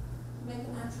make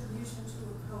an attribution to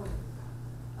a poet,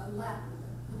 a Latin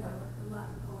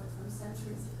poet from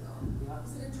centuries ago, Yeah.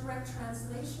 is it a direct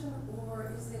translation, or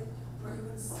are you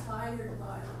inspired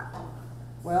by it?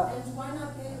 Well, And why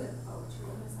not Gaelic poetry?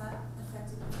 Has that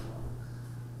affected you?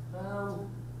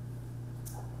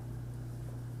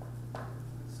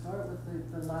 Start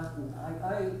with the Latin.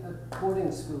 I at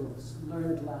boarding schools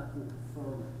learned Latin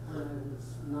from when I was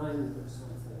 9 or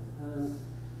something. And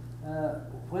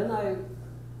when I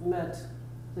met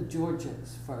the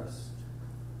Georgics first,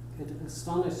 it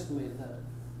astonished me that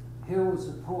here was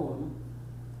a poem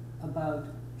about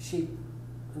sheep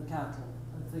and cattle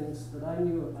and things that I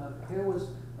knew about. Here was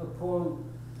a poem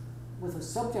with a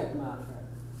subject matter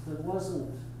that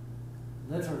wasn't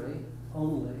literary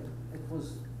only, it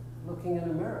was looking in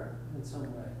a mirror in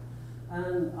some way.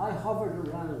 And I hovered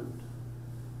around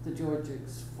the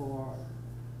Georgics for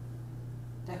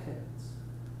decades,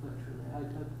 literally.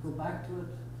 I'd go back to it,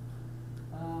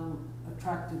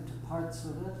 attracted to parts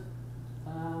of it.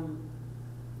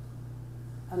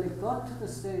 And it got to the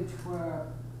stage where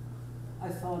I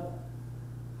thought,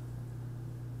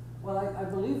 well, I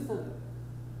believe that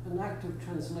an act of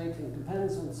translating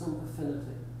depends on some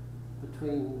affinity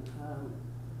between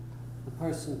the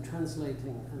person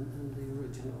translating and the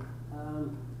original.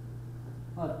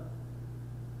 But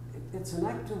it's an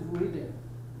act of reading,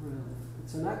 really.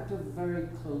 It's an act of very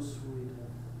close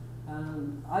reading.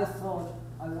 And I thought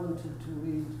I wanted to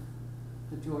read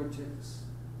the Georgics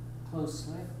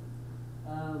closely.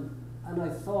 And I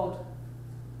thought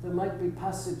there might be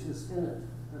passages in it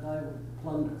that I would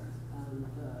plunder and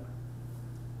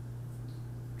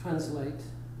translate.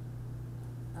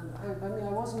 And I mean,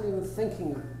 I wasn't even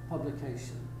thinking of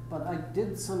publication, but I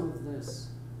did some of this,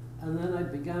 and then I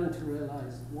began to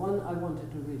realize, one, I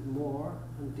wanted to read more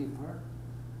and deeper,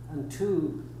 and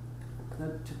two,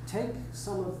 that to take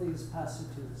some of these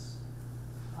passages,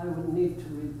 I would need to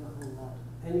read the whole lot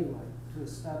anyway to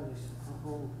establish a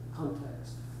whole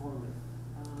context for me.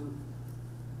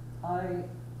 I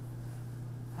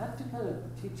had to kind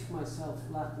of teach myself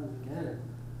Latin again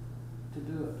to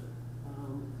do it.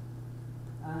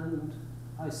 And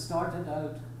I started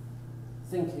out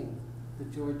thinking the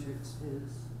Georgics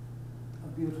is a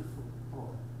beautiful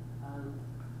poem. And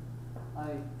I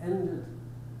ended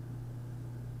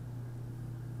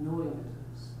knowing it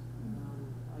is.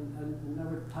 I'm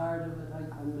never tired of it.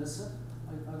 I miss it.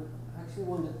 I actually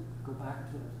want to go back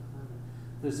to it.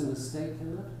 There's a mistake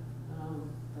in it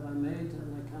that I made,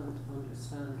 and I can't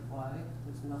understand why.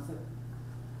 There's nothing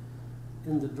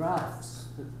in the drafts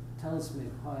that tells me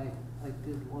why I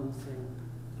did one thing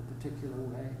a particular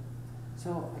way.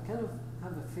 So I kind of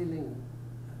have a feeling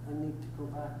I need to go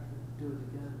back and do it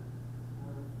again.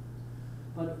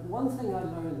 But one thing I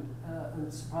learned, and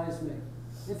it surprised me,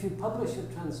 if you publish a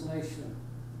translation,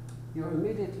 you're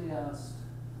immediately asked,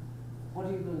 what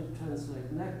are you going to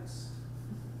translate next?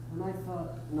 And I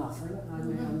thought, nothing. I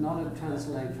mean, I'm not a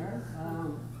translator.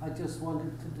 I just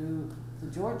wanted to do the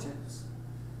Georgics.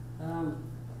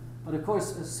 But of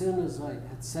course, as soon as I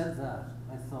had said that,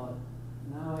 I thought,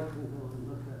 now I can go and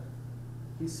look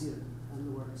at Hesiod and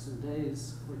the Works and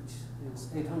Days, which is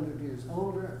 800 years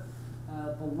older,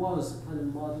 but was a kind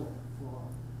of model for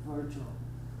Virgil.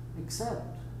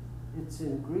 Except it's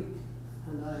in Greek,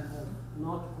 and I have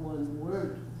not one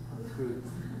word of Greek.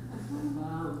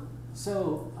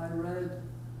 So I read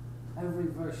every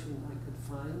version I could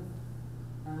find,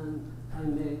 and I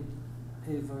made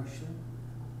a version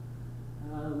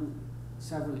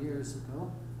several years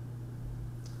ago.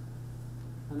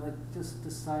 And I just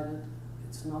decided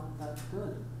it's not that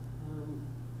good.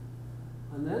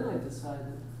 And then I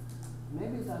decided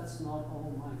maybe that's not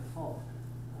all my fault.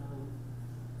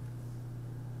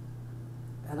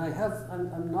 And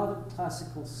I'm not a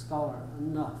classical scholar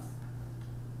enough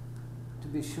to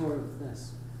be sure of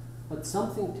this. But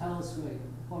something tells me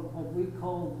what we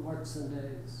call the Works and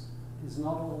Days is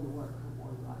not all the work of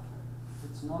one writer.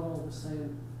 It's not all the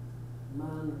same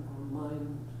man or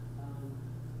mind.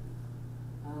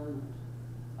 And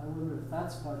I wonder if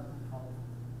that's part of the problem.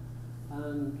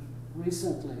 And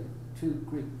recently, 2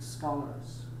 Greek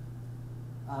scholars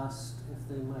asked if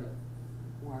they might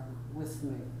work with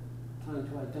me, trying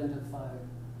to identify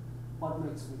what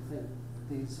makes me think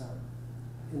these are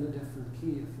in a different key,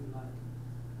 if you like.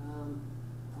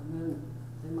 And then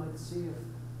they might see if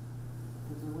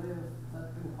there's a way of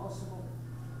that being possible.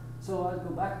 So I'll go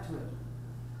back to it.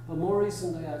 But more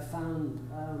recently I found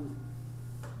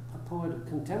a poet, a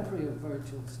contemporary of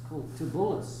Virgil's, called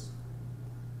Tibullus.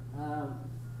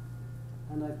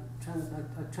 And I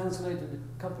translated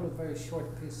a couple of very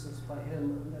short pieces by him,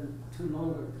 and then 2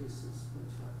 longer pieces,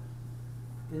 which are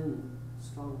in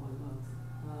Strong by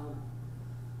Love.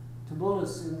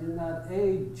 Tibullus, in that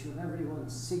age of everyone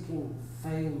seeking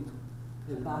fame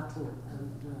in battle and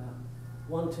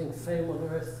wanting fame on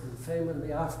earth and fame in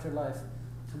the afterlife,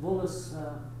 Tibullus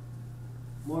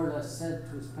more or less said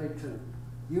to his patron,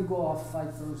 you go off,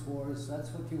 fight those wars,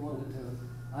 that's what you want to do.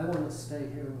 I want to stay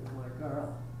here with my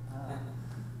girl.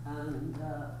 And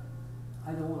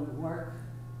I don't want to work,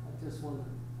 I just want to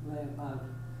lay about.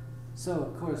 So,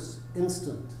 of course,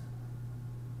 instant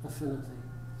affinity.